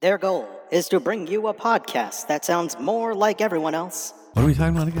Their goal is to bring you a podcast that sounds more like everyone else What are we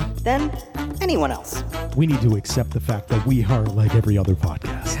talking about again? than anyone else. We need to accept the fact that we are like every other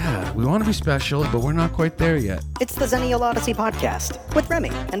podcast. Yeah, we want to be special, but we're not quite there yet. It's the Xennial Odyssey podcast with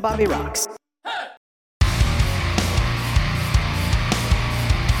Remy and Booby Rox.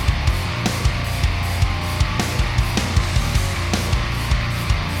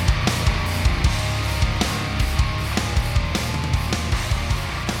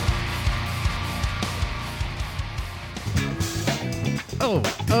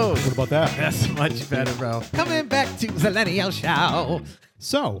 Oh, What about that? that's much better, bro. Coming back to the Xennial Show.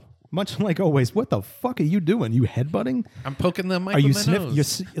 So, much like always, what the fuck are you doing? You headbutting? I'm poking the mic Are you with my sniffing?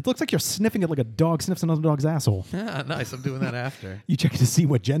 nose. It looks like you're sniffing it like a dog sniffs another dog's asshole. Yeah, nice. I'm doing that after. You checking to see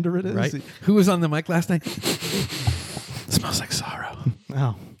what gender it is? Right? Who was on the mic last night? Smells like sorrow.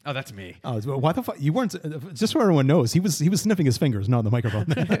 Oh. Oh, that's me. Oh, why the fuck? You weren't, just so everyone knows, he was sniffing his fingers, not the microphone.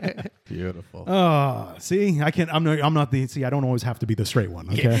 Beautiful. See, I don't always have to be the straight one,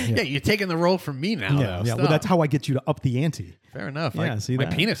 okay? Yeah, you're taking the role from me now. Yeah, though. yeah. Well, Stop. that's how I get you to up the ante. Fair enough. Yeah, see my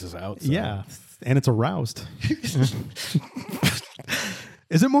that? penis is out. So. Yeah, and it's aroused.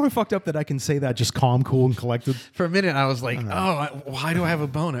 Is it more fucked up that I can say that just calm, cool, and collected? For a minute, I was like, why do I have a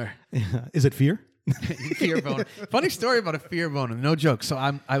boner? Is it fear? Fear boner. Funny story about a fear boner. No joke. So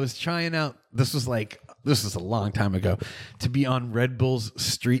I was trying out. This was a long time ago, to be on Red Bull's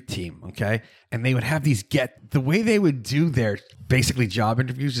street team. Okay, and they would have the way they would do their basically job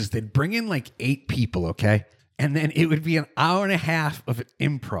interviews is they'd bring in like 8 people. Okay, and then it would be an hour and a half of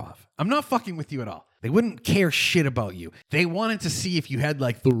improv. I'm not fucking with you at all. They wouldn't care shit about you. They wanted to see if you had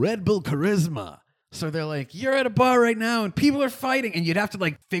like the Red Bull charisma. So they're like, you're at a bar right now and people are fighting, and you'd have to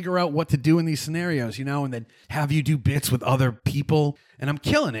like figure out what to do in these scenarios, and then have you do bits with other people. And I'm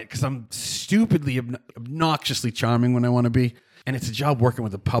killing it because I'm stupidly, obnoxiously charming when I want to be. And it's a job working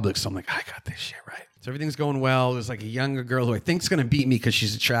with the public. So I'm like, I got this shit right. So everything's going well. There's like a younger girl who I think's going to beat me because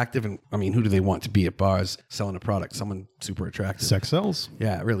she's attractive. And I mean, who do they want to be at bars selling a product? Someone super attractive. Sex sells.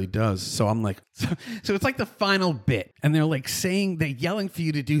 Yeah, it really does. So I'm like, so it's like the final bit, and they're like they're yelling for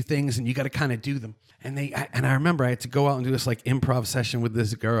you to do things, and you got to kind of do them. And I remember I had to go out and do this like improv session with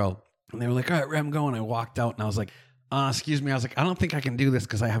this girl, and they were like, all right, Rem, go. And I walked out, and I was like, excuse me. I was like, I don't think I can do this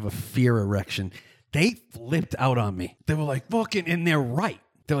because I have a fear erection. They flipped out on me. They were like, fucking, and they're right.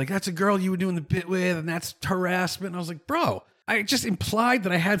 They're like, that's a girl you were doing the bit with, and that's harassment. And I was like, bro, I just implied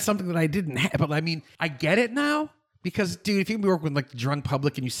that I had something that I didn't have. But I mean, I get it now. Because, dude, if you work with like the drunk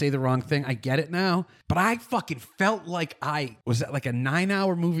public and you say the wrong thing, I get it now. But I fucking felt like I was at like a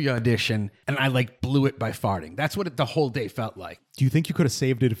 9-hour movie audition and I like blew it by farting. That's what the whole day felt like. Do you think you could have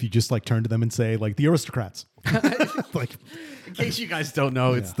saved it if you just like turned to them and say like the aristocrats? Like, in case you guys don't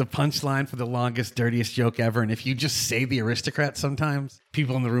know, it's the punchline for the longest, dirtiest joke ever. And if you just say the aristocrats sometimes,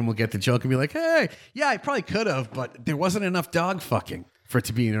 people in the room will get the joke and be like, hey, yeah, I probably could have, but there wasn't enough dog fucking for it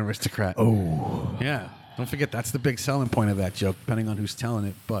to be an aristocrat. oh. Yeah. Don't forget, that's the big selling point of that joke, depending on who's telling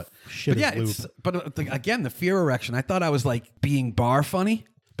it. But yeah, again, the fear erection. I thought I was like being bar funny,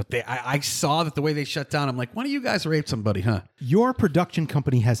 but I saw that the way they shut down. I'm like, one of you guys raped somebody, huh? Your production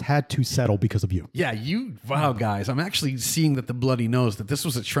company has had to settle because of you. Yeah, wow, guys. I'm actually seeing that the bloody knows that this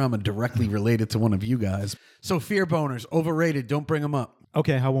was a trauma directly related to one of you guys. So fear boners, overrated. Don't bring them up.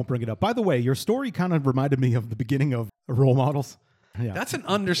 Okay, I won't bring it up. By the way, your story kind of reminded me of the beginning of Role Models. Yeah. That's an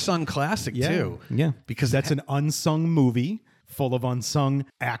undersung classic, too. Yeah. Because that's an unsung movie full of unsung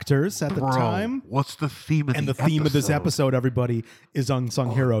actors at the time. What's the theme of And the theme of this episode, everybody, is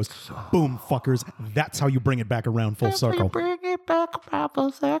unsung heroes. Boom, fuckers. That's how you bring it back around full circle. Bring it back around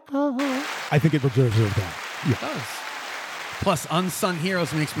full circle. I think it deserves that. Yeah. It does. Plus, unsung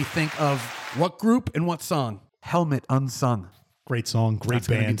heroes makes me think of what group and what song? Helmet Unsung. Great song, great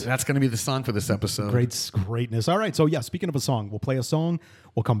band. That's going to be the song for this episode. Greatness. All right. So yeah, speaking of a song, we'll play a song.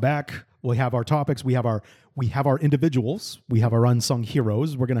 We'll come back. We'll have our topics. We have our individuals. We have our unsung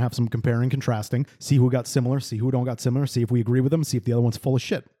heroes. We're gonna have some comparing, contrasting. See who got similar. See who don't got similar. See if we agree with them. See if the other one's full of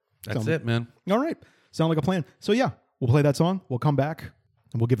shit. That's it, man. All right. Sound like a plan. So yeah, we'll play that song. We'll come back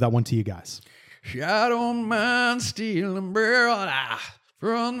and we'll give that one to you guys. I don't mind stealing bread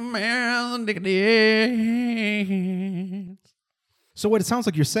from the man that dance. So what it sounds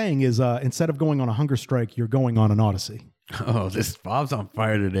like you're saying is instead of going on a hunger strike, you're going on an odyssey. Oh, this Bob's on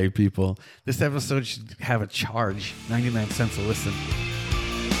fire today, people. This episode should have a charge, 99 cents a listen.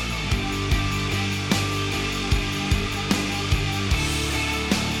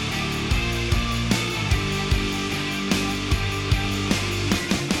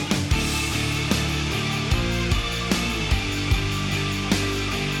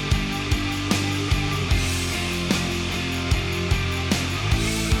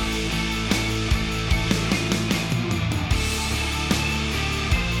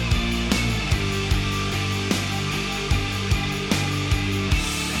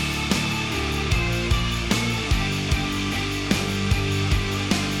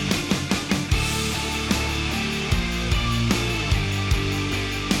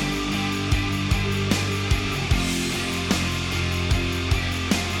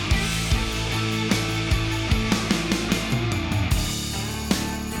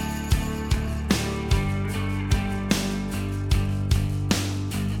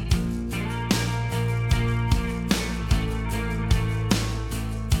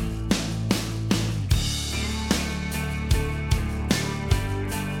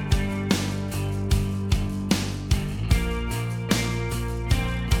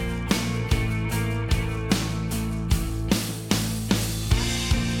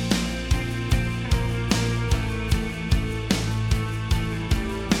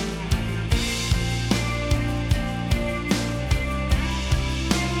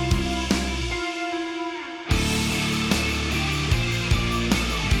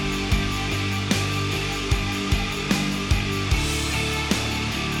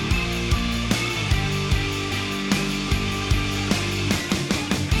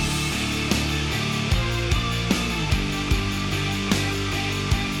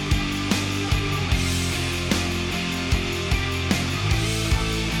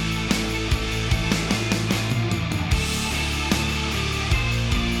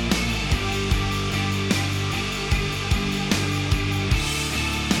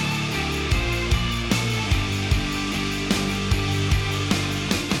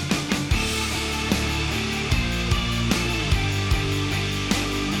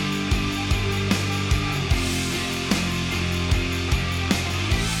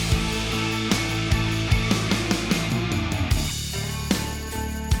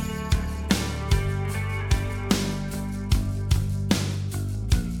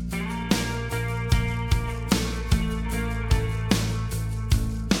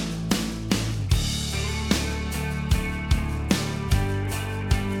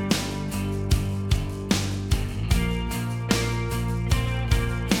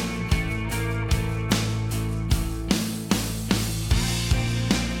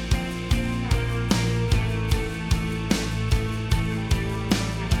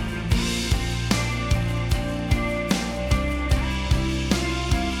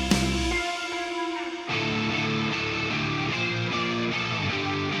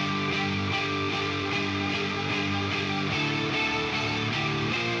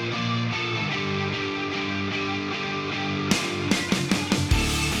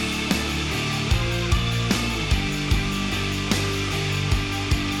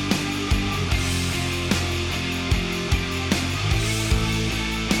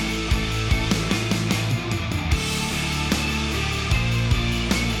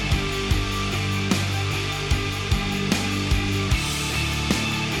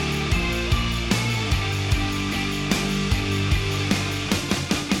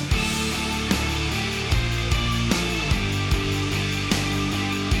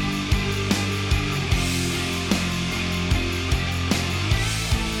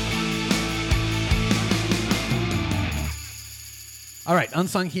 All right,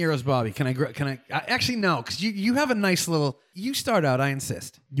 unsung heroes, Bobby. Can I actually no, because you have a nice little. You start out. I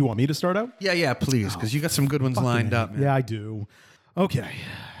insist. You want me to start out? Yeah, please, because you got some good ones lined up. Man. Yeah, I do. Okay.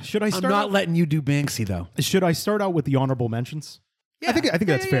 Should I I'm start? not letting you do Banksy though. Should I start out with the honorable mentions? Yeah. I think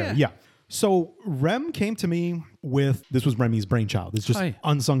that's fair. Yeah. So Rem came to me with this was Remy's brainchild. It's just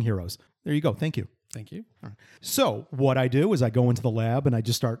unsung heroes. There you go. Thank you. Thank you. All right. So what I do is I go into the lab and I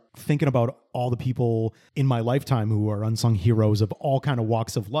just start thinking about all the people in my lifetime who are unsung heroes of all kind of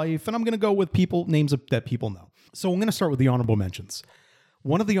walks of life. And I'm going to go with names that people know. So I'm going to start with the honorable mentions.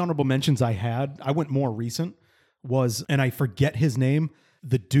 One of the honorable mentions I went more recent, was, and I forget his name,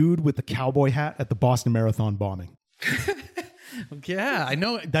 the dude with the cowboy hat at the Boston Marathon bombing. Yeah, I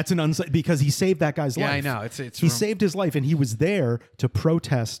know. That's because he saved that guy's life. Yeah, I know. He saved his life, and he was there to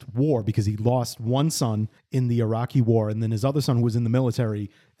protest war because he lost one son in the Iraqi war, and then his other son, who was in the military,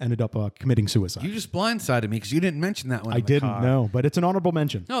 ended up committing suicide. You just blindsided me because you didn't mention that one. I didn't know, but it's an honorable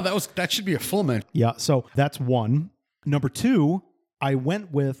mention. No, that should be a full mention. Yeah, so that's one. Number two, I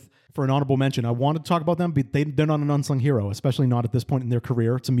went with. For an honorable mention, I wanted to talk about them, but they're not an unsung hero, especially not at this point in their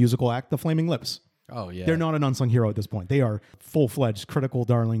career. It's a musical act, The Flaming Lips. Oh, yeah. They're not an unsung hero at this point. They are full-fledged critical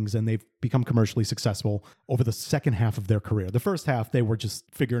darlings, and they've become commercially successful over the second half of their career. The first half, they were just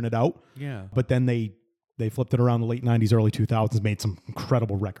figuring it out. Yeah. But then they flipped it around the late 90s, early 2000s, made some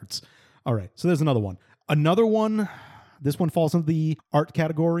incredible records. All right, so there's another one. Another one... This one falls into the art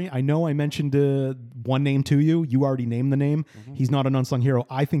category. I know I mentioned one name to you. You already named the name. Mm-hmm. He's not an unsung hero.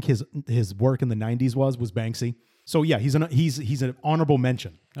 I think his work in the 90s was Banksy. So yeah, he's an honorable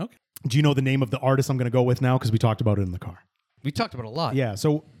mention. Okay. Do you know the name of the artist I'm going to go with now? Because we talked about it in the car. We talked about it a lot. Yeah.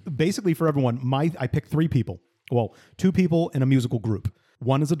 So basically for everyone, I picked three people. Well, two people in a musical group.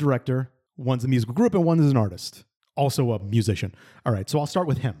 One is a director, one's a musical group, and one is an artist. Also a musician. All right. So I'll start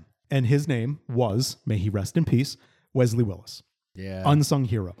with him. And his name was, may he rest in peace, Wesley Willis. Yeah. Unsung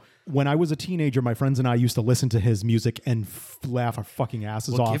hero. When I was a teenager, my friends and I used to listen to his music and laugh our fucking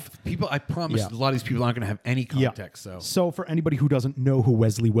asses off. I promise a lot of these people aren't going to have any context. So for anybody who doesn't know who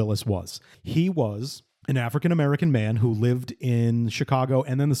Wesley Willis was, he was an African-American man who lived in Chicago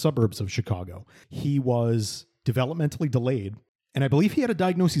and then the suburbs of Chicago. He was developmentally delayed, and I believe he had a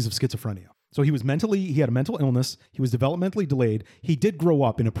diagnosis of schizophrenia. So he had a mental illness. He was developmentally delayed. He did grow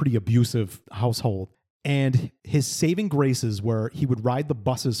up in a pretty abusive household. And his saving graces were he would ride the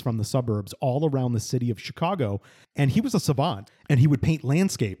buses from the suburbs all around the city of Chicago. And he was a savant. And he would paint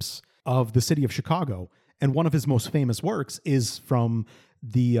landscapes of the city of Chicago. And one of his most famous works is from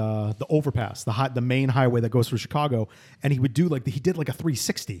the overpass, the main highway that goes through Chicago. And he did like a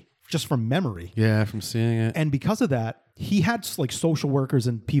 360 just from memory. Yeah, from seeing it. And because of that, he had like social workers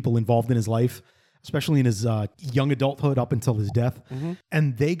and people involved in his life, especially in his young adulthood up until his death. Mm-hmm.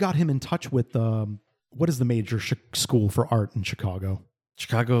 And they got him in touch with... what is the major school for art in Chicago?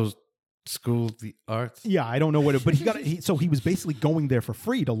 Chicago's School of the Arts? Yeah, I don't know what it, but so he was basically going there for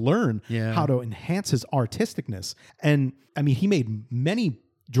free to learn how to enhance his artisticness. And I mean, he made many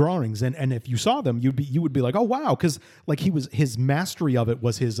drawings, and if you saw them, you would be like, oh wow, because like his mastery of it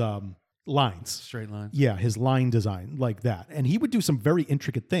was his lines. Straight lines. Yeah, his line design like that. And he would do some very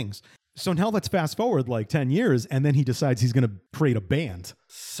intricate things. So now let's fast forward like 10 years, and then he decides he's going to create a band.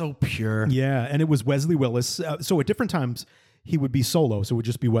 So pure. Yeah, and it was Wesley Willis. So at different times, he would be solo, so it would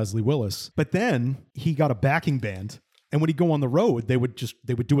just be Wesley Willis. But then he got a backing band, and when he'd go on the road, they would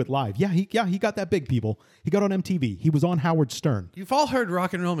do it live. Yeah, he got that big, people. He got on MTV. He was on Howard Stern. You've all heard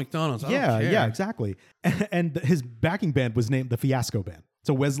Rock and Roll McDonald's. Yeah, exactly. And his backing band was named the Fiasco Band.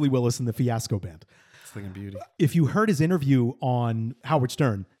 So Wesley Willis and the Fiasco Band. It's like a beauty. If you heard his interview on Howard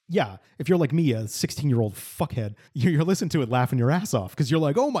Stern, yeah, if you're like me, a 16-year-old fuckhead, you're listening to it laughing your ass off because you're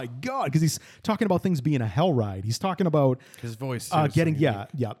like, oh my God, because he's talking about things being a hell ride. He's talking about his voice. I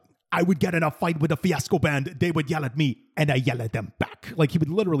would get in a fight with the Fiasco Band. They would yell at me and I yell at them back. Like he would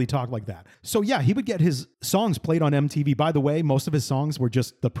literally talk like that. So yeah, he would get his songs played on MTV. By the way, most of his songs were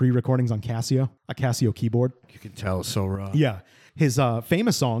just the pre-recordings on a Casio keyboard. You can tell it's so raw. Yeah. His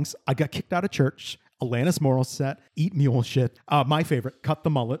famous songs, I Got Kicked Out of Church, Alanis Morissette, Eat Mule Shit. My favorite, Cut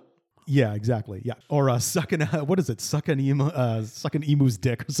the Mullet. Yeah, exactly. Yeah. Or sucking emu's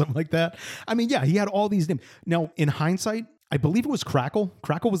dick or something like that. I mean, yeah, he had all these names. Now, in hindsight, I believe it was Crackle.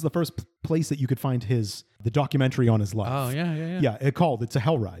 Crackle was the first place that you could find the documentary on his life. Oh, yeah. Yeah, it's a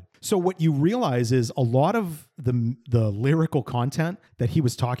hell ride. So what you realize is a lot of the lyrical content that he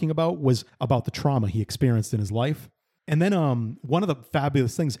was talking about was about the trauma he experienced in his life. And then one of the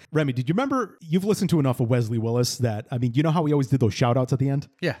fabulous things, Remy, did you remember, you've listened to enough of Wesley Willis that, I mean, you know how he always did those shout outs at the end?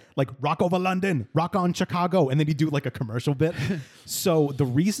 Yeah. Like rock over London, rock on Chicago. And then he'd do like a commercial bit. So the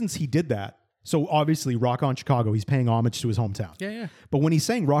reasons he did that So obviously, Rock on Chicago, he's paying homage to his hometown. Yeah. But when he's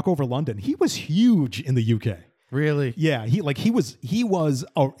saying Rock over London, he was huge in the UK. Really? Yeah, he was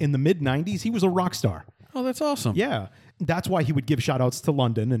in the mid 90s, he was a rock star. Oh, that's awesome. Yeah. That's why he would give shout outs to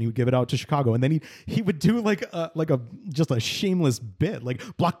London and he would give it out to Chicago. And then he would do just a shameless bit, like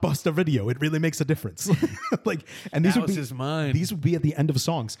Blockbuster Video. It really makes a difference. And these That would was be his mind. These would be at the end of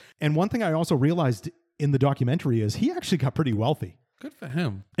songs. And one thing I also realized in the documentary is he actually got pretty wealthy. Good for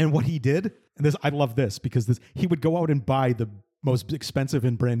him. And what he did, and I love this because he would go out and buy the most expensive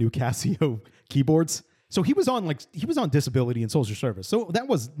and brand new Casio keyboards. So he was on disability and social service. So that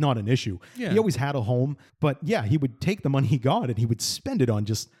was not an issue. Yeah. He always had a home, but yeah, he would take the money he got and he would spend it on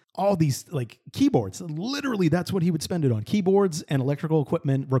just all these like keyboards. Literally, that's what he would spend it on. Keyboards and electrical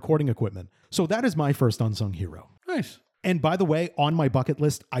equipment, recording equipment. So that is my first unsung hero. Nice. And by the way, on my bucket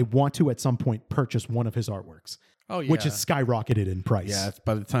list, I want to at some point purchase one of his artworks. Oh, yeah. Which is skyrocketed in price. Yeah,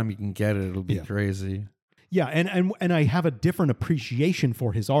 by the time you can get it, it'll be crazy. Yeah, and I have a different appreciation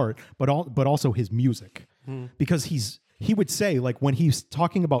for his art, but also his music, because he would say, like, when he's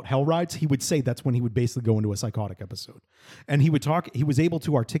talking about hell rides, he would say that's when he would basically go into a psychotic episode, and he was able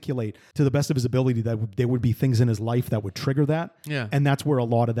to articulate to the best of his ability that there would be things in his life that would trigger that, and that's where a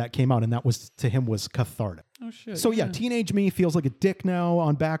lot of that came out, and that was to him was cathartic. Oh shit! So yeah, teenage me feels like a dick now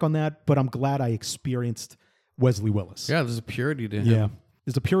on back on that, but I'm glad I experienced Wesley Willis. Yeah, there's a purity to him. Yeah,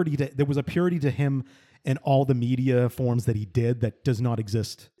 there was a purity to him. And all the media forms that he did that does not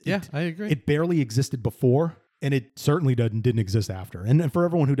exist. Yeah, I agree. It barely existed before, and it certainly didn't exist after. And for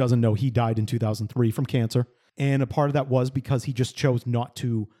everyone who doesn't know, he died in 2003 from cancer. And a part of that was because he just chose not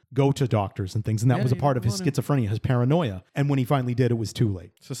to go to doctors and things. And that was a part of his schizophrenia, his paranoia. And when he finally did, it was too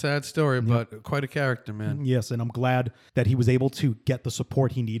late. It's a sad story, but quite a character, man. Yes, and I'm glad that he was able to get the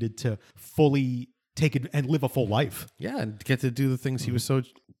support he needed to fully take it and live a full life. Yeah, and get to do the things he was so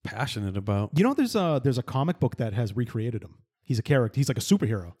passionate about. You know, there's a comic book that has recreated him. He's a character. He's like a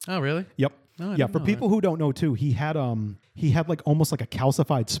superhero. Oh, really? Yep. No, I yeah. didn't For know people who don't know too, he had like almost like a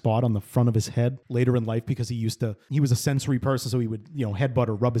calcified spot on the front of his head later in life because he was a sensory person, so he would headbutt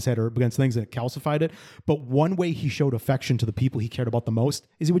or rub his head or against things and it calcified it. But one way he showed affection to the people he cared about the most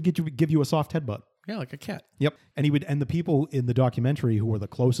is he would give you a soft headbutt. Yeah, like a cat. Yep. And the people in the documentary who were the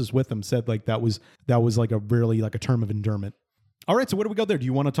closest with him said like that was like a really like a term of endearment. All right, so where do we go there? Do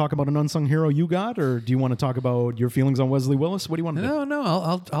you want to talk about an unsung hero you got, or do you want to talk about your feelings on Wesley Willis? What do you want to do? No,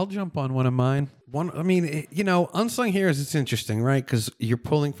 I'll jump on one of mine. Unsung heroes, it's interesting, right? Because you're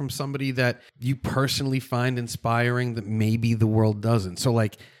pulling from somebody that you personally find inspiring that maybe the world doesn't. So,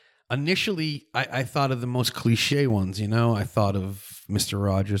 like, initially, I thought of the most cliche ones, I thought of Mr.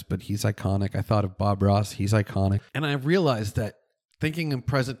 Rogers, but he's iconic. I thought of Bob Ross, he's iconic. And I realized that thinking in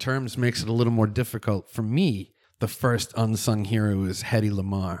present terms makes it a little more difficult for me. The first unsung hero is Hedy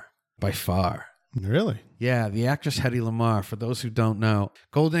Lamarr, by far. Really? Yeah, the actress Hedy Lamarr, for those who don't know,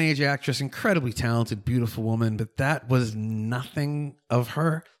 Golden Age actress, incredibly talented, beautiful woman, but that was nothing of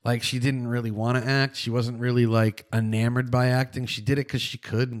her. Like, she didn't really want to act. She wasn't really, like, enamored by acting. She did it because she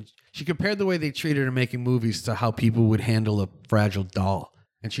could. And she compared the way they treated her making movies to how people would handle a fragile doll.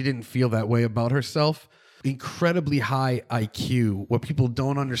 And she didn't feel that way about herself. Incredibly high IQ. What people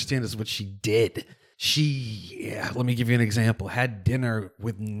don't understand is what she did. Let me give you an example, had dinner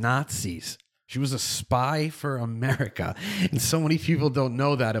with Nazis. She was a spy for America. And so many people don't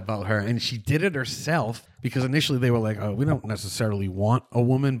know that about her. And she did it herself because initially they were like, oh, we don't necessarily want a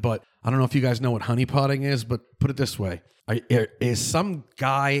woman. But I don't know if you guys know what honeypotting is, but put it this way. Is some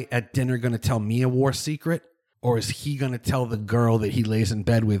guy at dinner going to tell me a war secret? Or is he going to tell the girl that he lays in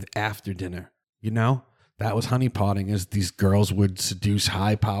bed with after dinner? That was honeypotting, is these girls would seduce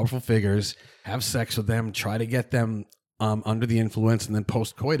high, powerful figures, have sex with them, try to get them under the influence, and then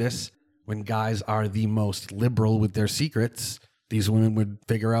post-coitus, when guys are the most liberal with their secrets, these women would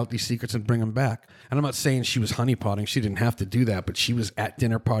figure out these secrets and bring them back. And I'm not saying she was honeypotting. She didn't have to do that, but she was at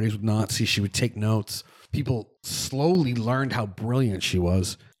dinner parties with Nazis. She would take notes. People slowly learned how brilliant she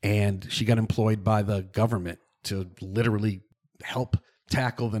was, and she got employed by the government to literally help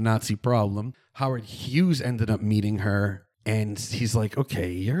tackle the Nazi problem. Howard Hughes ended up meeting her, and he's like,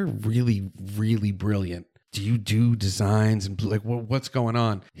 okay, you're really, really brilliant. Do you do designs? And like, what's going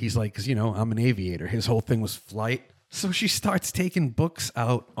on? He's like, because, I'm an aviator. His whole thing was flight. So she starts taking books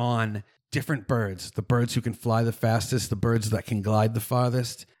out on different birds, the birds who can fly the fastest, the birds that can glide the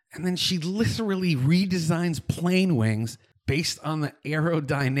farthest. And then she literally redesigns plane wings based on the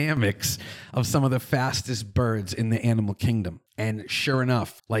aerodynamics of some of the fastest birds in the animal kingdom. And sure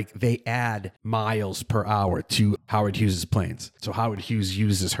enough, like, they add miles per hour to Howard Hughes' planes. So Howard Hughes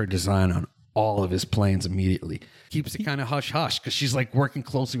uses her design on all of his plans immediately. Keeps it kind of hush-hush because she's like working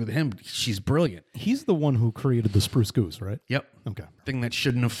closely with him. She's brilliant. He's the one who created the Spruce Goose, right? Yep. Okay. Thing that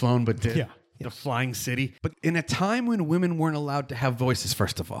shouldn't have flown but did. Yeah. The Flying City. But in a time when women weren't allowed to have voices,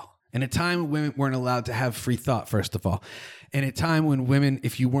 first of all. In a time when women weren't allowed to have free thought, first of all. In a time when women,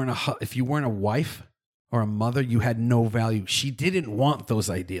 if you weren't a wife or a mother, you had no value. She didn't want those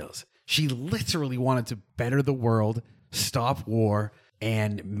ideals. She literally wanted to better the world, stop war,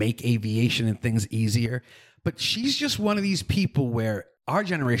 and make aviation and things easier. But she's just one of these people where our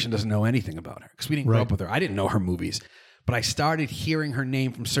generation doesn't know anything about her because we didn't grow up with her. I didn't know her movies, but I started hearing her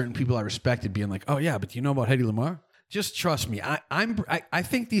name from certain people I respected being like, oh yeah, but do you know about Hedy Lamarr? Just trust me. I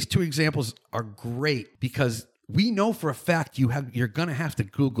think these two examples are great because we know for a fact you're going to have to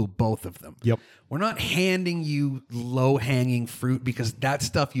Google both of them. Yep. We're not handing you low-hanging fruit because that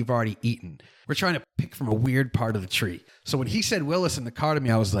stuff you've already eaten. We're trying to pick from a weird part of the tree. So when he said Willis in the car to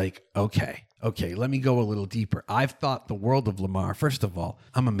me, I was like, okay, let me go a little deeper. I've thought the world of Lamar. First of all,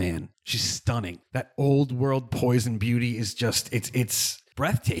 I'm a man. She's stunning. That old world poison beauty is just, it's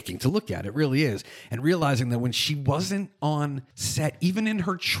breathtaking to look at. It really is. And realizing that when she wasn't on set, even in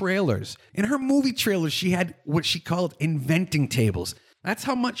her trailers, in her movie trailers, she had what she called inventing tables. That's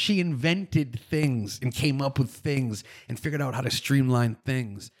how much she invented things and came up with things and figured out how to streamline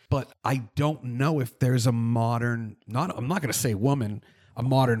things. But I don't know if there's a modern, I'm not going to say woman, a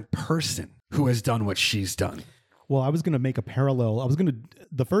modern person who has done what she's done. Well, I was going to make a parallel.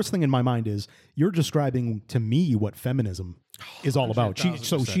 The first thing in my mind is you're describing to me what feminism is all about.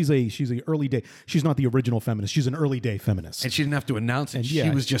 She's a early day. She's not the original feminist. She's an early day feminist. And she didn't have to announce it. And she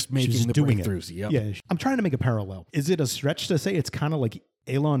was just making the breakthroughs. Yep. Yeah. I'm trying to make a parallel. Is it a stretch to say it's kind of like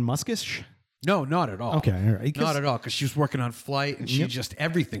Elon Musk-ish? No, not at all. Okay, all right. Not at all, because she was working on flight and she just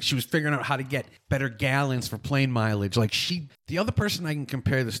everything. She was figuring out how to get better gallons for plane mileage. Like the other person I can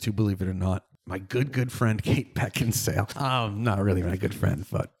compare this to, believe it or not, my good friend Kate Beckinsale. Not really my good friend,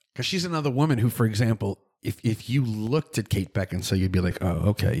 but because she's another woman who, for example, if you looked at Kate Beckinsale, you'd be like, oh,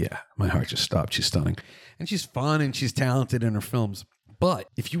 okay, yeah, my heart just stopped. She's stunning, and she's fun and she's talented in her films. But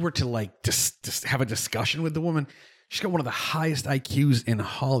if you were to like just have a discussion with the woman, she's got one of the highest IQs in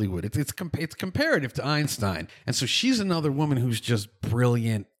Hollywood. It's comparative to Einstein. And so she's another woman who's just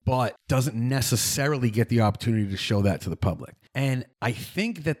brilliant, but doesn't necessarily get the opportunity to show that to the public. And I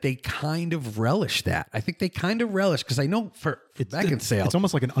think that they kind of relish that. I think they kind of relish, because I know for Beckinsale, it's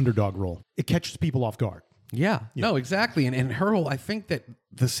almost like an underdog role. It catches people off guard. Yeah, no, exactly. And her whole, I think that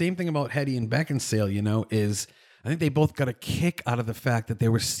the same thing about Hedy and Beckinsale, is I think they both got a kick out of the fact that they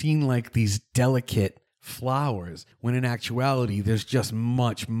were seen like these delicate flowers, when in actuality, there's just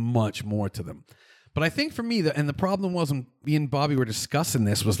much, much more to them. But I think for me, and the problem was when me and Bobby were discussing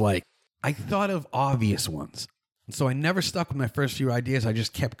this, was like, I thought of obvious ones. And so I never stuck with my first few ideas. I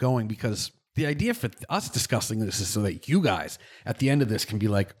just kept going, because the idea for us discussing this is so that you guys at the end of this can be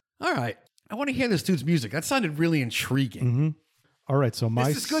like, all right, I want to hear this dude's music. That sounded really intriguing. Mm-hmm. All right, so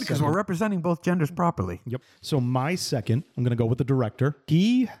this is good because we're representing both genders properly. Yep. So my second, I'm going to go with the director.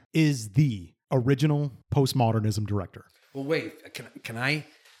 He is the original postmodernism director. Well, wait, can I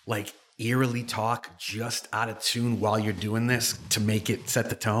like eerily talk just out of tune while you're doing this to make it set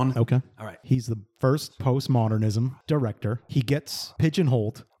the tone? Okay. All right. He's the first postmodernism director. He gets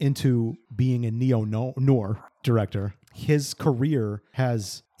pigeonholed into being a neo-noir director. His career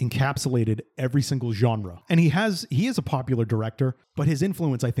has encapsulated every single genre. And he is a popular director, but his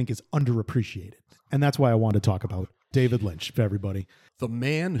influence, I think, is underappreciated. And that's why I want to talk about David Lynch for everybody. The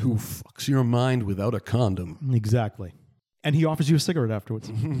man who fucks your mind without a condom. Exactly. And he offers you a cigarette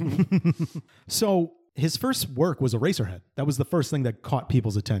afterwards. So his first work was Eraserhead. That was the first thing that caught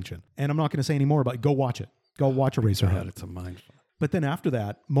people's attention. And I'm not going to say any more about it. Go watch it. Go watch Eraserhead. It's a mindfuck. But then after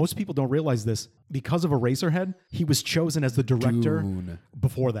that, most people don't realize this. Because of Eraserhead, he was chosen as the director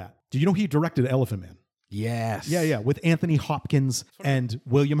before that. Do you know he directed Elephant Man? Yes. Yeah, with Anthony Hopkins and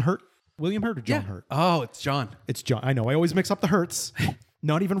William Hurt. William Hurt or John Hurt? Oh, it's John. It's John. I know. I always mix up the Hurts.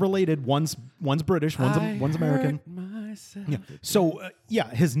 Not even related. One's British. One's American. Yeah. So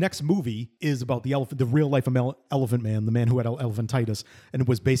his next movie is about the real life Elephant Man, the man who had elephantitis, and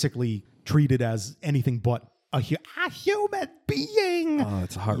was basically treated as anything but a human being. Oh,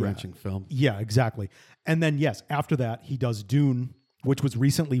 it's a heart-wrenching film. Yeah, exactly. And then, yes, after that, he does Dune, which was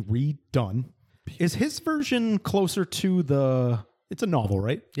recently redone. Is his version closer to the... It's a novel,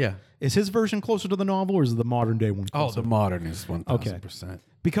 right? Yeah. Is his version closer to the novel, or is the modern day one closer? Oh, the modern is 1,000%. Okay.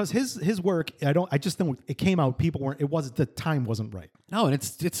 Because his work, I just think it came out, the time wasn't right. No, and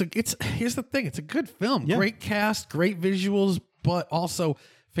it's here's the thing, it's a good film. Yeah. Great cast, great visuals, but also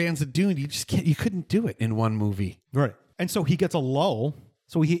fans of Dune, you couldn't do it in one movie. Right. And so he gets a lull.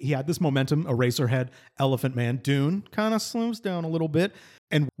 So he had this momentum, Eraserhead, Elephant Man, Dune, kind of slows down a little bit.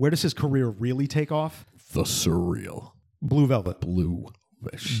 And where does his career really take off? The surreal. Blue Velvet. Blue.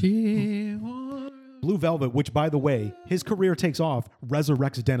 Blue Velvet, which, by the way, his career takes off,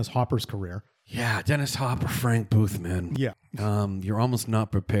 resurrects Dennis Hopper's career. Yeah, Dennis Hopper, Frank Booth, man. Yeah. You're almost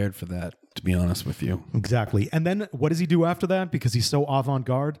not prepared for that, to be honest with you. Exactly. And then what does he do after that? Because he's so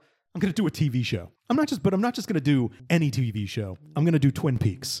avant-garde. I'm going to do a TV show. I'm not just going to do any TV show. I'm going to do Twin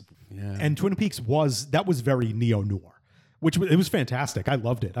Peaks. Yeah. And Twin Peaks was very neo-noir, which it was fantastic. I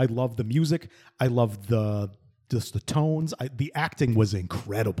loved it. I loved the music. I loved the tones. The acting was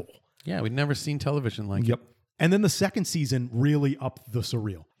incredible. Yeah, we'd never seen television like it. And then the second season really upped the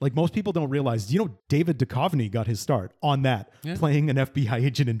surreal. Like most people don't realize, David Duchovny got his start on that, playing an FBI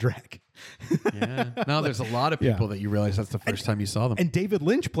agent in drag. Yeah. No, there's a lot of people that you realize that's the first time you saw them. And David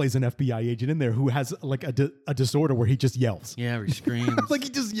Lynch plays an FBI agent in there who has like a disorder where he just yells. Yeah, he screams. Like he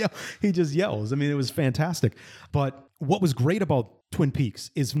just yells. I mean, it was fantastic. But what was great about Twin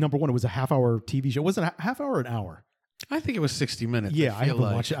Peaks is, number one, it was a half-hour TV show. Was it a half hour or an hour? I think it was 60 minutes. Yeah, I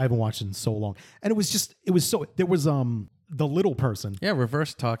haven't watched it in so long. And there was the little person. Yeah,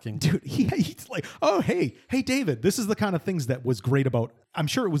 reverse talking. Dude, he's like, oh, hey, David, this is the kind of things that was great about, I'm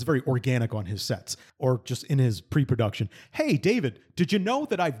sure it was very organic on his sets or just in his pre-production. Hey, David, did you know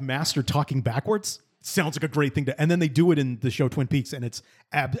that I've mastered talking backwards? Sounds like a great thing and then they do it in the show Twin Peaks, and it's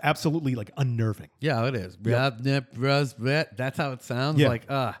absolutely like unnerving. Yeah, it is. That's how it sounds. Yeah. Like,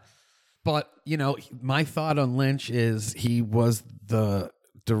 But, my thought on Lynch is he was the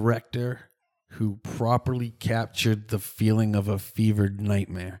director who properly captured the feeling of a fevered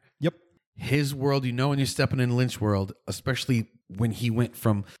nightmare. Yep. His world, when you're stepping in Lynch world, especially when he went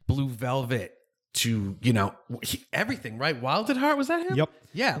from Blue Velvet to, everything, right? Wild at Heart, was that him? Yep.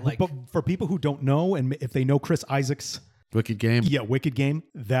 Yeah. But for people who don't know, and if they know Chris Isaac's Wicked Game. Yeah, Wicked Game,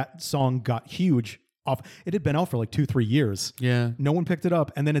 that song got huge. It had been out for like 2-3 years. Yeah. No one picked it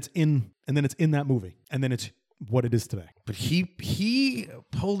up, and then it's in that movie, and then it's what it is today. But he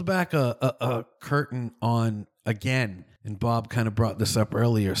pulled back a curtain on, again, and Bob kind of brought this up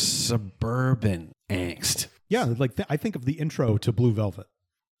earlier, suburban angst. Yeah, like I think of the intro to Blue Velvet.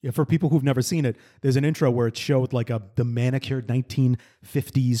 Yeah, for people who've never seen it, there's an intro where it showed like the manicured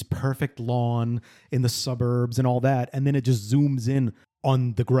 1950s perfect lawn in the suburbs and all that, and then it just zooms in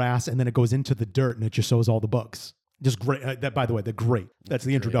on the grass, and then it goes into the dirt, and it just shows all the bugs. Just great. That, by the way, they're great. That's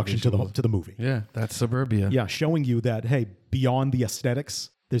the introduction to the movie. Yeah, that's suburbia. Yeah, showing you that, hey, beyond the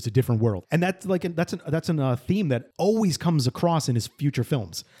aesthetics, there's a different world, and that's a theme that always comes across in his future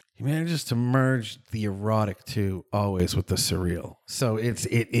films. He manages to merge the erotic too, always with the surreal. So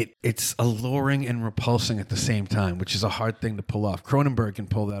it's alluring and repulsing at the same time, which is a hard thing to pull off. Cronenberg can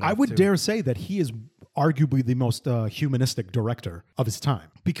pull that off. I would too. dare say that he is arguably the most humanistic director of his time.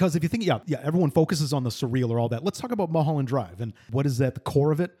 Because if you think, everyone focuses on the surreal or all that. Let's talk about Mulholland Drive. And what is at the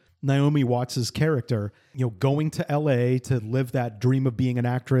core of it? Naomi Watts' character, going to LA to live that dream of being an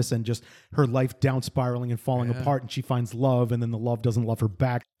actress, and just her life down spiraling and falling apart, and she finds love, and then the love doesn't love her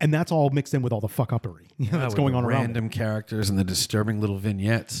back. And that's all mixed in with all the fuck-uppery that's going on around. Random characters and the disturbing little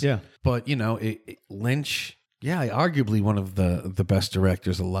vignettes. Yeah. But, Lynch, arguably one of the best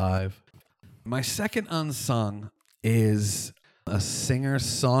directors alive. My second unsung is a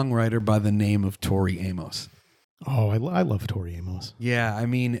singer-songwriter by the name of Tori Amos. Oh, I love Tori Amos. Yeah, I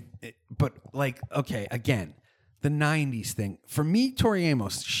mean, again, the 90s thing. For me, Tori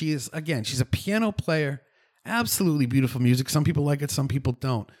Amos, she's a piano player, absolutely beautiful music. Some people like it, some people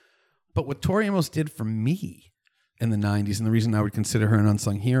don't. But what Tori Amos did for me in the 90s, and the reason I would consider her an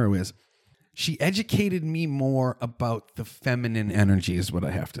unsung hero, is she educated me more about the feminine energy, is what I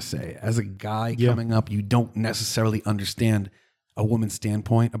have to say. As a guy coming up, you don't necessarily understand a woman's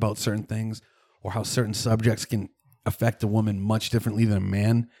standpoint about certain things, or how certain subjects can affect a woman much differently than a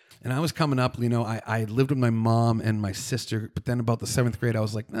man. And I was coming up, I lived with my mom and my sister, but then about the 7th grade, I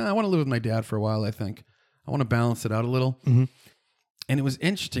was like, I want to live with my dad for a while, I think. I want to balance it out a little. Mm-hmm. And it was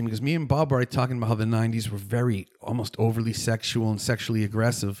interesting because me and Bob were already talking about how the 90s were very, almost overly sexual and sexually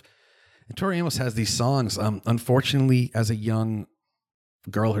aggressive. And Tori Amos has these songs. Unfortunately, as a young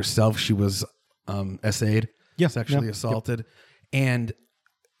girl herself, she was essayed, sexually assaulted. And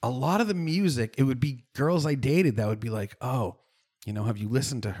a lot of the music, it would be girls I dated that would be like, oh, have you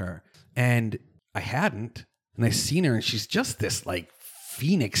listened to her? And I hadn't. And I seen her, and she's just this like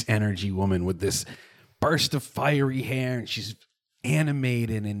phoenix energy woman with this burst of fiery hair, and she's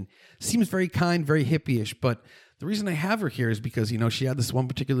animated and seems very kind, very hippie-ish. But the reason I have her here is because, she had this one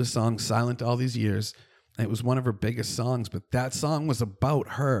particular song, Silent All These Years. And it was one of her biggest songs, but that song was about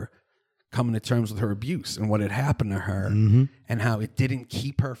her coming to terms with her abuse and what had happened to her and how it didn't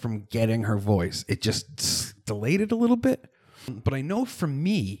keep her from getting her voice. It just delayed it a little bit. But I know for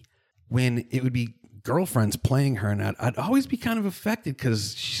me, when it would be girlfriends playing her, and I'd always be kind of affected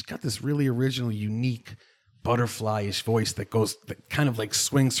because she's got this really original, unique, butterfly-ish voice that kind of like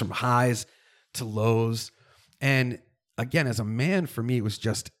swings from highs to lows. And again, as a man, for me, it was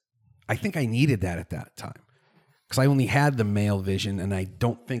just, I think I needed that at that time because I only had the male vision, and I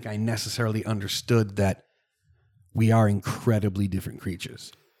don't think I necessarily understood that we are incredibly different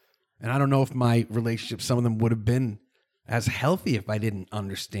creatures. And I don't know if my relationships, some of them would have been as healthy if I didn't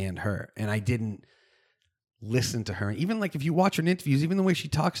understand her and I didn't listen to her. Even like if you watch her in interviews, even the way she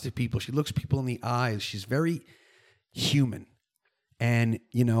talks to people, she looks people in the eyes. She's very human. And,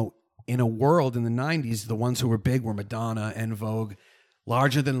 you know, in a world in the 90s, the ones who were big were Madonna, En Vogue,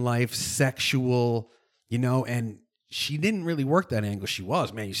 larger than life, sexual, you know, and she didn't really work that angle. She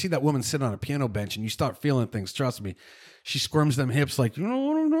was, man. You see that woman sit on a piano bench and you start feeling things. Trust me. She squirms them hips like, you know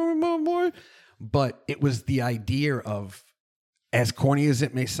what I'm talking about, boy? But it was the idea of, as corny as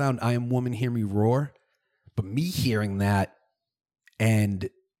it may sound, I am woman, hear me roar. But me hearing that and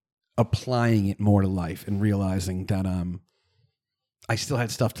applying it more to life and realizing that I still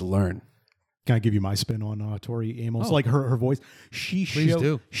had stuff to learn. Can I give you my spin on Tori Amos? Oh. Like her voice. She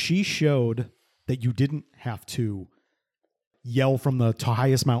showed that you didn't have to yell from the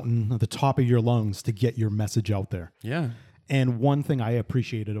highest mountain at the top of your lungs to get your message out there. Yeah. And one thing I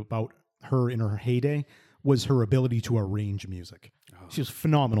appreciated about her in her heyday was her ability to arrange music. Oh. She was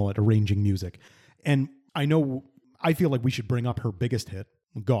phenomenal at arranging music. And I feel like we should bring up her biggest hit,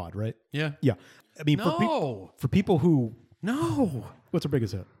 God, right? Yeah. Yeah. I mean, for people who... No. What's her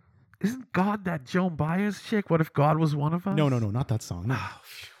biggest hit? Isn't God that Joan Baez chick? What if God was one of us? No, not that song. No.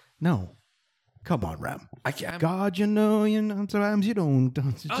 No. Come on, Rem. I can't. God, sometimes you don't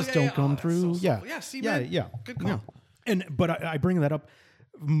come through. So yeah. Yeah, see, man. Yeah. Good call. Yeah. But I bring that up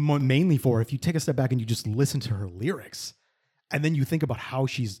mainly for if you take a step back and you just listen to her lyrics and then you think about how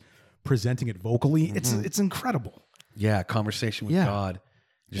she's presenting it vocally, it's incredible. Yeah, conversation with God.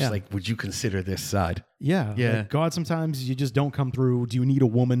 Just like, would you consider this side? Yeah. Like, God, sometimes you just don't come through. Do you need a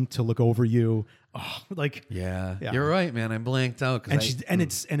woman to look over you? Oh, like Yeah. You're right, man. I blanked out.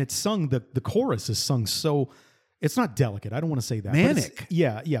 It's sung, the chorus is sung so, it's not delicate. I don't want to say that. Manic.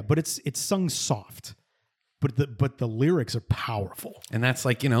 But it's sung soft. But the lyrics are powerful. And that's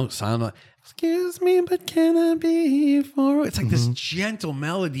like, you know, sound like, excuse me, but can I be for... It's like this gentle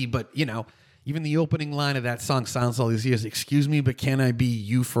melody, but, you know, even the opening line of that song sounds all these years. Excuse me, but can I be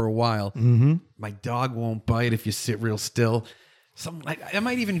you for a while? Mm-hmm. My dog won't bite if you sit real still. I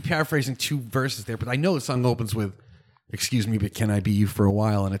might even be paraphrasing two verses there, but I know the song opens with, excuse me, but can I be you for a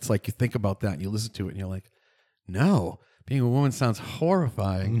while? And it's like you think about that and you listen to it and you're like, no, being a woman sounds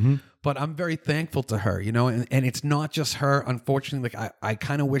horrifying. Mm-hmm. But I'm very thankful to her, you know, and it's not just her. Unfortunately, like I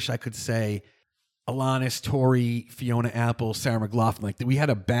kind of wish I could say Alanis, Tori, Fiona Apple, Sarah McLachlan. Like we had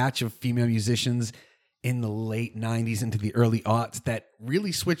a batch of female musicians in the late 90s into the early aughts that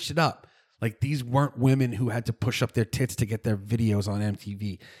really switched it up. Like these weren't women who had to push up their tits to get their videos on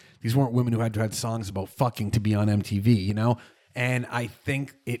MTV. These weren't women who had to have songs about fucking to be on MTV, you know? And I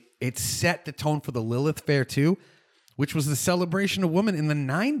think it set the tone for the Lilith Fair too, which was the celebration of women in the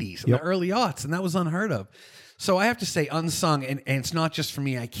 90s, in the early aughts, and that was unheard of. So I have to say Unsung, and it's not just for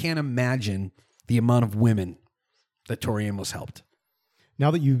me. I can't imagine the amount of women that Tori Amos helped.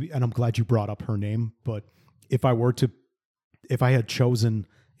 Now that and I'm glad you brought up her name, but if I had chosen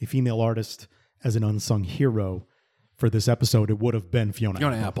a female artist as an unsung hero for this episode, it would have been Fiona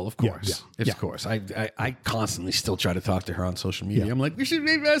Apple, of course. Of course. I constantly still try to talk to her on social media. I'm like, we should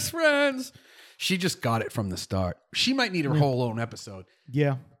be best friends. She just got it from the start. She might need her whole own episode.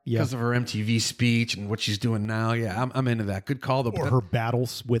 Yeah. Because of her MTV speech and what she's doing now. Yeah, I'm into that. Good call. Or her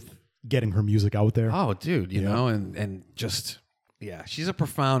battles with getting her music out there. Oh, dude, you know, and just, she's a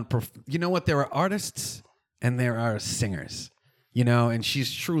profound, you know what? There are artists and there are singers, you know, and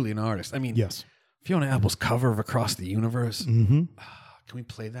she's truly an artist. I mean, yes. Fiona Apple's cover of Across the Universe. Mm-hmm. Can we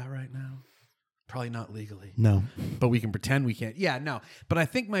play that right now? Probably not legally. No. But we can pretend we can't. Yeah, no. But I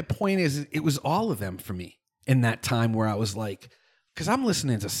think my point is it was all of them for me in that time where I was like, because I'm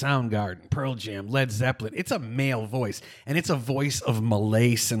listening to Soundgarden, Pearl Jam, Led Zeppelin. It's a male voice. And it's a voice of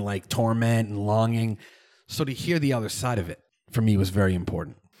malaise and like torment and longing. So to hear the other side of it for me was very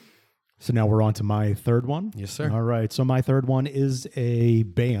important. So now we're on to my third one. Yes, sir. All right. So my third one is a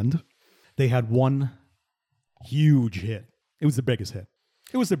band. They had one huge hit. It was the biggest hit.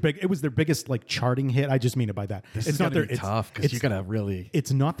 It was their biggest like charting hit. I just mean it by that. It's not their tough because you're gonna really.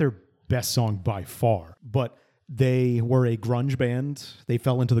 It's not their best song by far, but They were a grunge band. They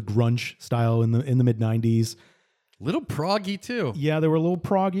fell into the grunge style in the mid 90s. Little proggy too. Yeah, they were a little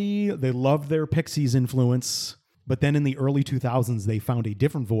proggy. They loved their Pixies influence. But then in the early 2000s, they found a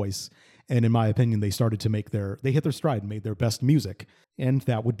different voice. And in my opinion, they started to they hit their stride and made their best music. And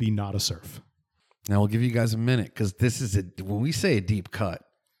that would be Not a Surf. Now we'll give you guys a minute because this is when we say a deep cut,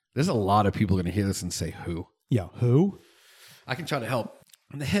 there's a lot of people going to hear this and say, who? Yeah, who? I can try to help.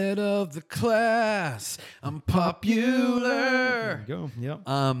 I'm the head of the class. I'm popular. There you go.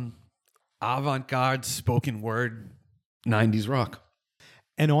 Yeah. Avant-garde spoken word 90s rock.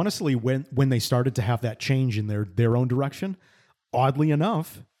 And honestly, when they started to have that change in their own direction, oddly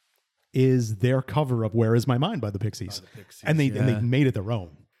enough, is their cover of Where Is My Mind by the Pixies. And they made it their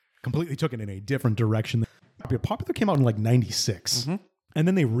own. Completely took it in a different direction. Popular came out in like 96. Mm-hmm. And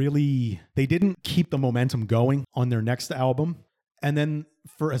then they didn't keep the momentum going on their next album. And then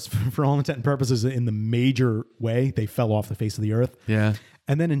for all intent and purposes, in the major way, they fell off the face of the earth. Yeah.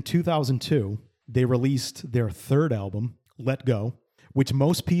 And then in 2002, they released their third album, Let Go, which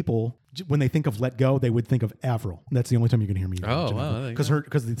most people, when they think of Let Go, they would think of Avril. That's the only time you're going to hear me. Oh, wow.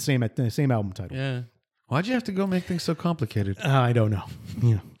 Because the same album title. Yeah. Why'd you have to go make things so complicated? I don't know.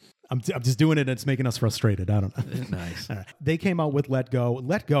 Yeah. I'm just doing it and it's making us frustrated. I don't know. Nice. Right. They came out with Let Go.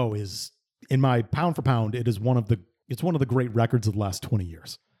 Let Go is, in my pound for pound, it's one of the great records of the last 20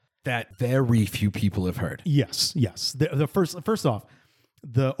 years. That very few people have heard. Yes. The first off,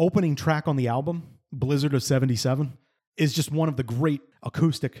 the opening track on the album, Blizzard of 77, is just one of the great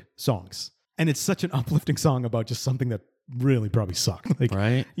acoustic songs. And it's such an uplifting song about just something that really probably sucked. Like,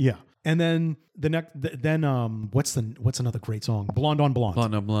 right? Yeah. And then what's another great song? Blonde on Blonde.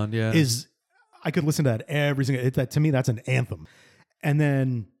 Blonde on Blonde, yeah. I could listen to that every single. To me, that's an anthem. And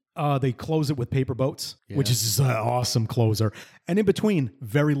then they close it with Paper Boats, which is just an awesome closer. And in between,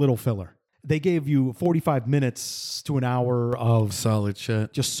 very little filler. They gave you 45 minutes to an hour of solid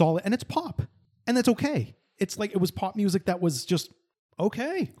shit, just solid, and it's pop, and that's okay. It's like it was pop music that was just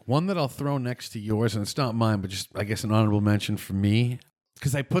okay. One that I'll throw next to yours, and it's not mine, but just I guess an honorable mention for me.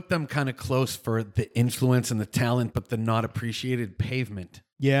 Because I put them kind of close for the influence and the talent, but the not appreciated Pavement.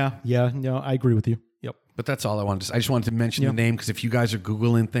 Yeah. No, I agree with you. Yep. But that's all I wanted to say. I just wanted to mention the name because if you guys are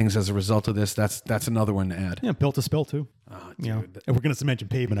Googling things as a result of this, that's another one to add. Yeah, Built to Spill too. Oh, dude. You know, if we're going to mention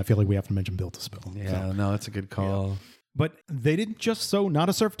Pavement, I feel like we have to mention Built to Spill. Yeah, so, no, that's a good call. Yeah. But they didn't Not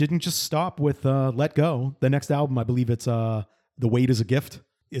a Surf didn't just stop with Let Go. The next album, I believe it's The Weight is a Gift.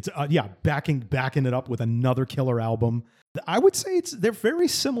 It's backing it up with another killer album. I would say they're very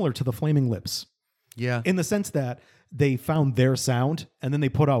similar to the Flaming Lips. Yeah. In the sense that they found their sound and then they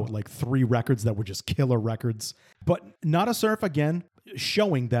put out like 3 records that were just killer records. But Not a Surf, again,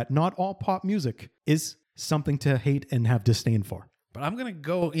 showing that not all pop music is something to hate and have disdain for. But I'm going to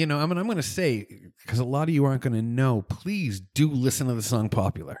go, I'm going to say, because a lot of you aren't going to know, please do listen to the song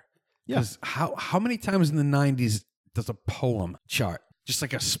Popular. Because how many times in the 90s does a poem chart? Just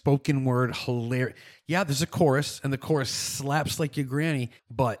like a spoken word, hilarious. Yeah, there's a chorus, and the chorus slaps like your granny,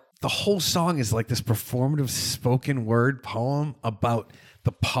 but the whole song is like this performative spoken word poem about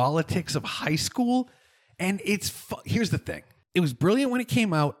the politics of high school. And here's the thing. It was brilliant when it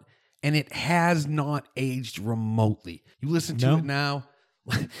came out, and it has not aged remotely. You listen to it now,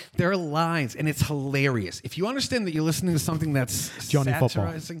 there are lines, and it's hilarious. If you understand that you're listening to something that's Johnny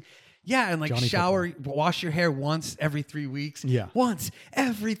satirizing... Football. Yeah, and like Johnny Football. Wash your hair once every 3 weeks. Yeah. Once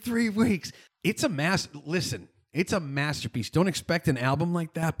every 3 weeks. It's a it's a masterpiece. Don't expect an album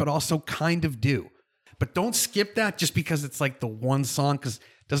like that, but also kind of do. But don't skip that just because it's like the one song, because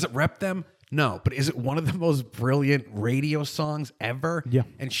does it rep them? No. But is it one of the most brilliant radio songs ever? Yeah.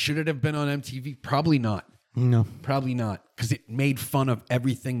 And should it have been on MTV? Probably not. No. Probably not, because it made fun of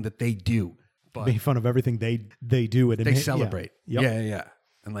everything that they do. But made fun of everything they do. They celebrate. Yeah. Yep. Yeah.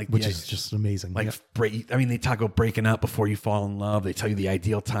 And which is just amazing. Like, they talk about breaking up before you fall in love. They tell you the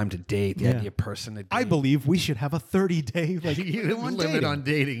ideal time to date, the ideal person to date. I believe we should have a 30-day limit on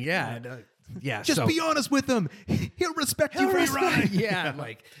dating. Yeah. Yeah. Just be honest with him. He'll respect you for your right. Yeah.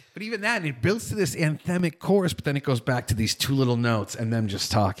 But even that, and it builds to this anthemic chorus, but then it goes back to these 2 little notes and them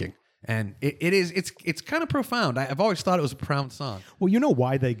just talking. And it's kind of profound. I've always thought it was a profound song. Well, you know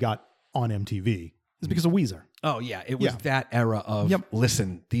why they got on MTV? It's because of Weezer. Oh, yeah. It was that era of,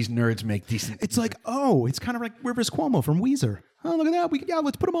 listen, these nerds make decent... It's like, it's kind of like Rivers Cuomo from Weezer. Oh, look at that.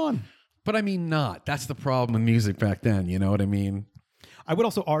 Let's put him on. But I mean, that's the problem with music back then. You know what I mean? I would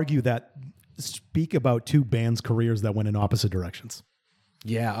also argue speak about 2 bands' careers that went in opposite directions.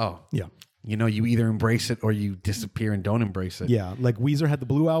 Yeah. Oh. Yeah. You know, you either embrace it or you disappear and don't embrace it. Yeah, like Weezer had the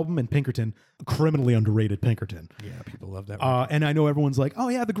Blue Album and Pinkerton, criminally underrated Pinkerton. Yeah, people love that. And I know everyone's like, oh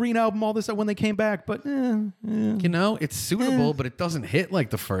yeah, the Green Album, all this when they came back, but You know, it's suitable, but it doesn't hit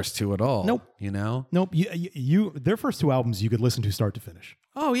like the first two at all. Nope. You know? Nope. Their first two albums you could listen to start to finish.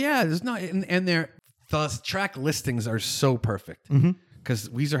 Oh yeah, there's not, and the track listings are so perfect because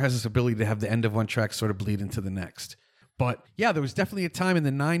Weezer has this ability to have the end of one track sort of bleed into the next. But yeah, there was definitely a time in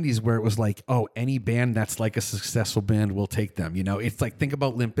the 90s where it was like, oh, any band that's like a successful band will take them. You know, it's like, think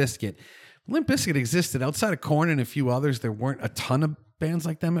about Limp Bizkit. Limp Bizkit existed outside of Korn and a few others. There weren't a ton of bands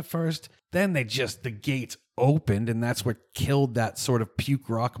like them at first. Then the gates opened, and that's what killed that sort of puke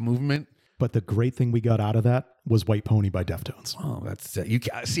rock movement. But the great thing we got out of that was White Pony by Deftones. Oh, that's it. You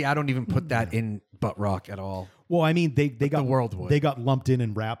see, I don't even put that in butt rock at all. Well, I mean, they got the world would. They got lumped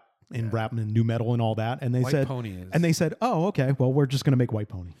in rap and new metal and all that, and they said, "Oh, okay, well, we're just going to make White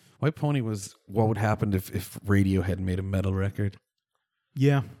Pony." White Pony was what would happen if Radiohead made a metal record.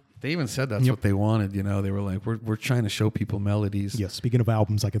 Yeah, they even said that's what they wanted. You know, they were like, "We're trying to show people melodies." Yeah. Speaking of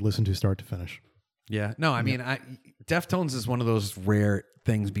albums, I could listen to start to finish. Yeah. No, I mean, Deftones is one of those rare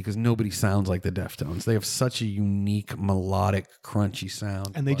things because nobody sounds like the Deftones. They have such a unique, melodic, crunchy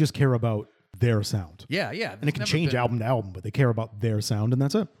sound, and they just care about their sound. Yeah. And it can change album to album, but they care about their sound, and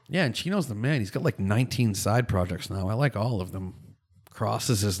that's it. Yeah, and Chino's the man. He's got like 19 side projects now. I like all of them.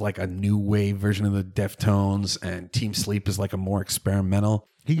 Crosses is like a new wave version of the Deftones, and Team Sleep is like a more experimental.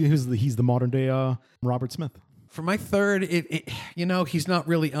 He's the modern day Robert Smith. For my third, he's not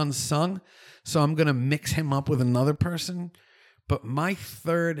really unsung, so I'm gonna mix him up with another person. But my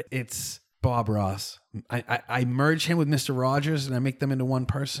third, it's Bob Ross. I merge him with Mr. Rogers and I make them into one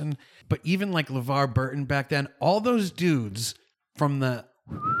person. But even like LeVar Burton back then, all those dudes from the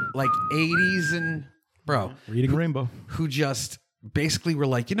like 80s and Reading Rainbow, who just basically were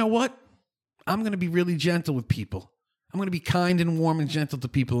like, you know what? I'm going to be really gentle with people. I'm going to be kind and warm and gentle to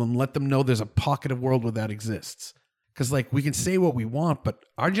people and let them know there's a pocket of world where that exists. Because like we can say what we want, but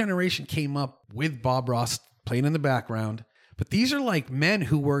our generation came up with Bob Ross playing in the background. But these are like men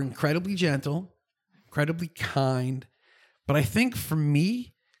who were incredibly gentle, incredibly kind. But I think for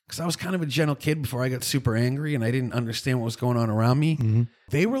me, because I was kind of a gentle kid before I got super angry and I didn't understand what was going on around me,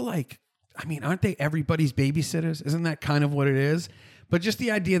 they were like, I mean, aren't they everybody's babysitters? Isn't that kind of what it is? But just the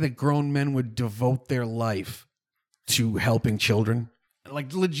idea that grown men would devote their life to helping children,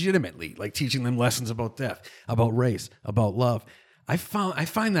 like legitimately, like teaching them lessons about death, about race, about love. I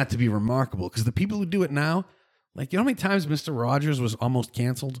find that to be remarkable because the people who do it now, like, you know how many times Mr. Rogers was almost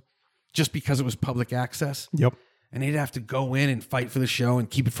canceled just because it was public access? Yep. And he'd have to go in and fight for the show and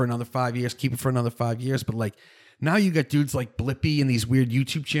keep it for another 5 years, keep it for another 5 years. But like now you got dudes like Blippy and these weird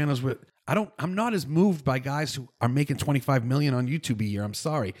YouTube channels where I'm not as moved by guys who are making 25 million on YouTube a year. I'm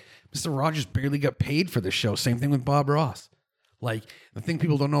sorry. Mr. Rogers barely got paid for the show. Same thing with Bob Ross. Like the thing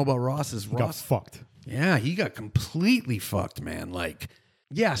people don't know about Ross is Ross got fucked. Yeah, he got completely fucked, man. Like,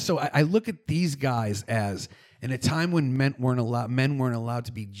 yeah. So I look at these guys as in a time when men weren't allowed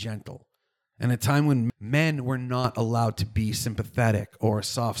to be gentle, and a time when men were not allowed to be sympathetic or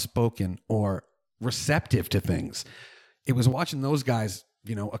soft-spoken or receptive to things. It was watching those guys,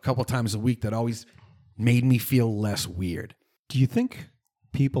 you know, a couple times a week that always made me feel less weird. Do you think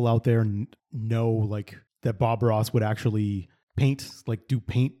people out there know like that Bob Ross would actually do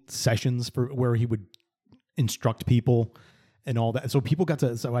paint sessions for where he would instruct people and all that? So people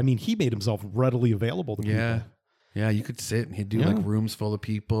he made himself readily available to people. Yeah, you could sit and he'd do like rooms full of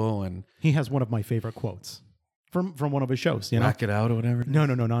people, and he has one of my favorite quotes from one of his shows. You know, Back It Out or whatever. No,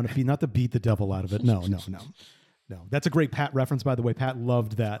 not to beat the devil out of it. No. That's a great Pat reference, by the way. Pat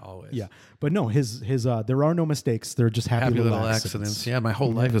loved that. Always. Yeah, but no, his there are no mistakes. They're just happy little accidents. Yeah, my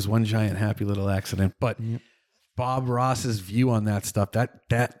whole life is one giant happy little accident. But Bob Ross's view on that stuff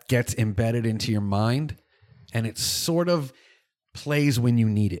that gets embedded into your mind, and it sort of plays when you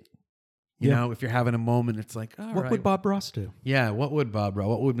need it. You know, if you're having a moment, it's like, what would Bob Ross do? Yeah, what would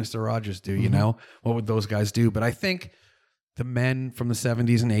What would Mr. Rogers do? You know, what would those guys do? But I think the men from the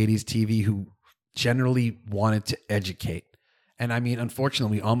 70s and 80s TV who generally wanted to educate. And I mean,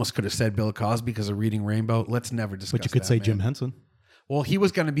 unfortunately, we almost could have said Bill Cosby because of Reading Rainbow. Let's never discuss that. But you could say man. Jim Henson. Well, he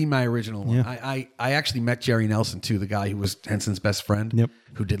was going to be my original one. Yeah. I actually met Jerry Nelson, too, the guy who was Henson's best friend,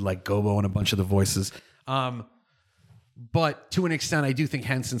 who did like Gobo and a bunch of the voices. But to an extent, I do think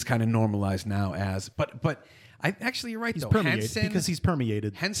Henson's kind of normalized now as, but I actually, you're right, he's though. Permeated, because he's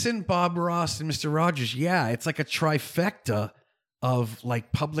permeated. Henson, Bob Ross, and Mr. Rogers. Yeah, it's like a trifecta of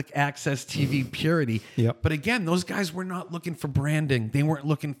like public access TV purity. But again, those guys were not looking for branding. They weren't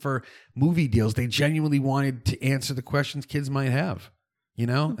looking for movie deals. They genuinely wanted to answer the questions kids might have. you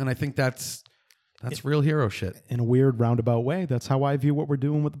know? And I think that's real hero shit. In a weird roundabout way, that's how I view what we're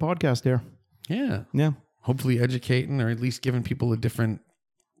doing with the podcast here. Yeah. Yeah. Hopefully educating or at least giving people a different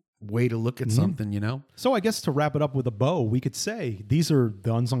way to look at something, you know? So I guess to wrap it up with a bow, we could say these are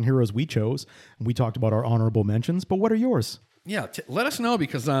the unsung heroes we chose. And we talked about our honorable mentions, but what are yours? Yeah, let us know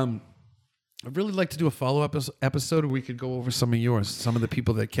because I'd really like to do a follow-up episode where we could go over some of yours, some of the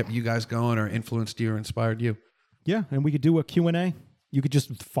people that kept you guys going or influenced you or inspired you. Yeah, and we could do a Q&A. You could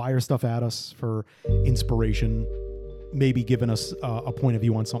just fire stuff at us for inspiration, maybe giving us a point of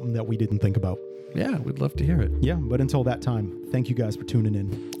view on something that we didn't think about. Yeah, we'd love to hear it. Yeah, but until that time, thank you guys for tuning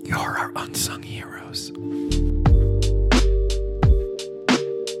in. You're our unsung heroes.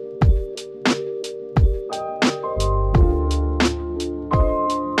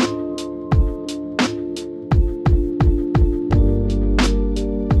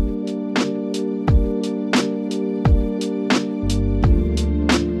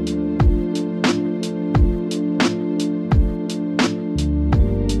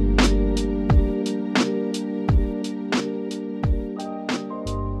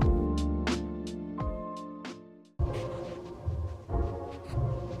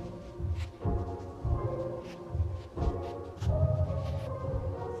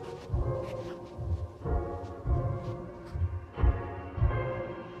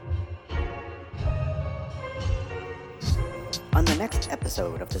 On the next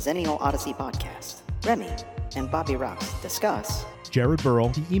episode of the Xennial Odyssey podcast, Remy and Booby Rox discuss Jared Burrow,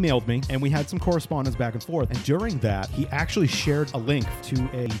 he emailed me and we had some correspondence back and forth. And during that, he actually shared a link to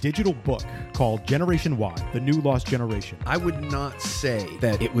a digital book called Generation Y, The New Lost Generation. I would not say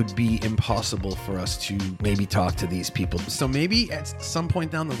that it would be impossible for us to maybe talk to these people. So maybe at some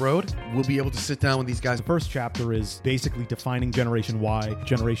point down the road, we'll be able to sit down with these guys. The first chapter is basically defining Generation Y,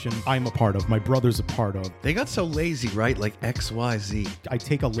 generation I'm a part of, my brother's a part of. They got so lazy, right? Like X, Y, Z. I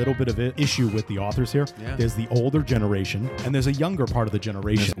take a little bit of issue with the authors here. Yeah. There's the older generation and there's a younger part of the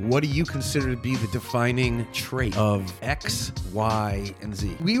generation. What do you consider to be the defining trait of X, Y, and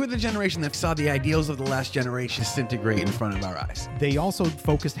Z? We were the generation that saw the ideals of the last generation disintegrate in front of our eyes. They also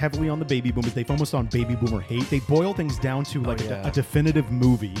focused heavily on the baby boomers. They focused on baby boomer hate. They boil things down to like a definitive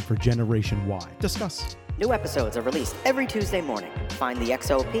movie for Generation Y. Discuss. New episodes are released every Tuesday morning. Find the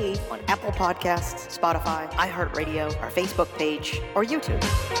XOP on Apple Podcasts, Spotify, iHeartRadio, our Facebook page, or YouTube.